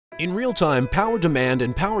In real time, power demand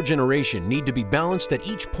and power generation need to be balanced at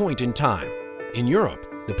each point in time. In Europe,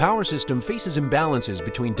 the power system faces imbalances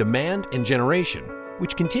between demand and generation,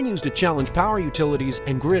 which continues to challenge power utilities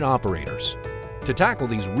and grid operators. To tackle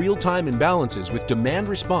these real-time imbalances with demand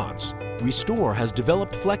response, Restore has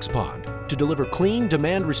developed FlexPond to deliver clean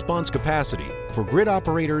demand response capacity for grid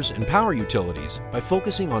operators and power utilities by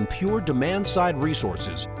focusing on pure demand-side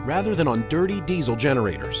resources rather than on dirty diesel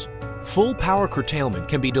generators. Full power curtailment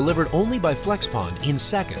can be delivered only by FlexPond in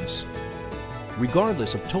seconds,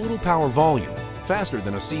 regardless of total power volume, faster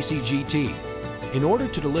than a CCGT. In order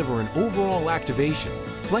to deliver an overall activation,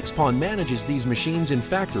 FlexPond manages these machines in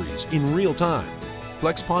factories in real time.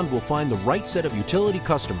 FlexPond will find the right set of utility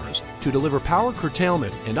customers to deliver power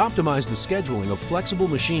curtailment and optimize the scheduling of flexible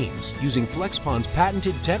machines using FlexPond's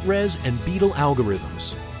patented TETRES and Beetle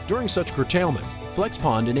algorithms. During such curtailment,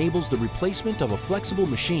 FlexPond enables the replacement of a flexible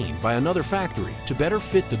machine by another factory to better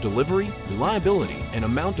fit the delivery, reliability, and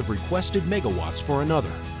amount of requested megawatts for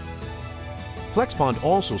another. FlexPond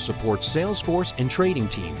also supports Salesforce and trading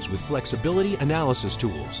teams with flexibility analysis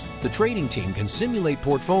tools. The trading team can simulate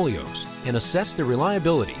portfolios and assess their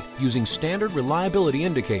reliability using standard reliability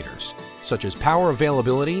indicators, such as power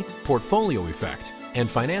availability, portfolio effect,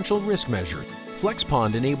 and financial risk measure.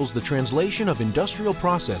 FlexPond enables the translation of industrial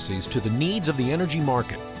processes to the needs of the energy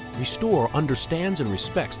market. Restore understands and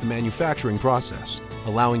respects the manufacturing process,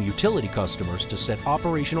 allowing utility customers to set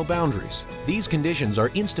operational boundaries. These conditions are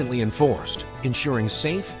instantly enforced, ensuring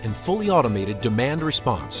safe and fully automated demand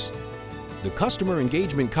response. The Customer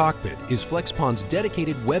Engagement Cockpit is FlexPond's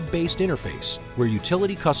dedicated web-based interface where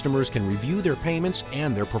utility customers can review their payments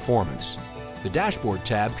and their performance. The Dashboard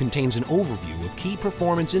tab contains an overview of key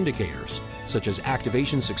performance indicators, such as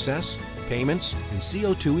activation success, payments, and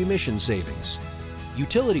CO2 emission savings.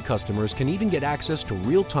 Utility customers can even get access to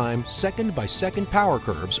real-time, second-by-second power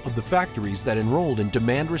curves of the factories that enrolled in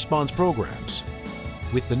demand response programs.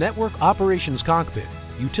 With the Network Operations Cockpit,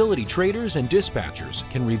 utility traders and dispatchers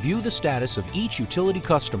can review the status of each utility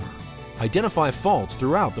customer, identify faults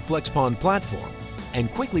throughout the FlexPond platform,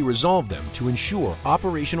 and quickly resolve them to ensure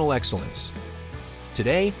operational excellence.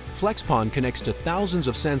 Today, FlexPond connects to thousands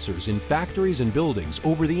of sensors in factories and buildings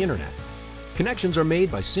over the internet. Connections are made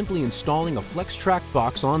by simply installing a FlexTrack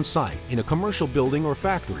box on site in a commercial building or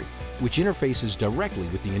factory, which interfaces directly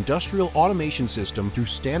with the industrial automation system through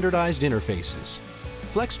standardized interfaces.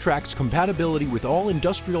 FlexTrack's compatibility with all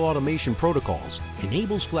industrial automation protocols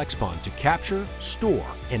enables FlexPond to capture, store,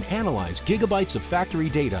 and analyze gigabytes of factory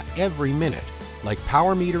data every minute, like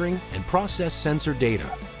power metering and process sensor data.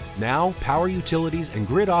 Now, power utilities and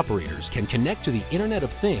grid operators can connect to the Internet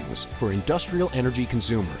of Things for industrial energy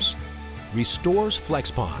consumers. Restore's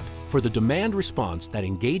FlexPond for the demand response that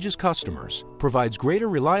engages customers, provides greater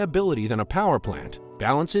reliability than a power plant,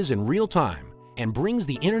 balances in real time, and brings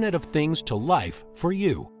the Internet of Things to life for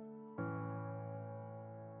you.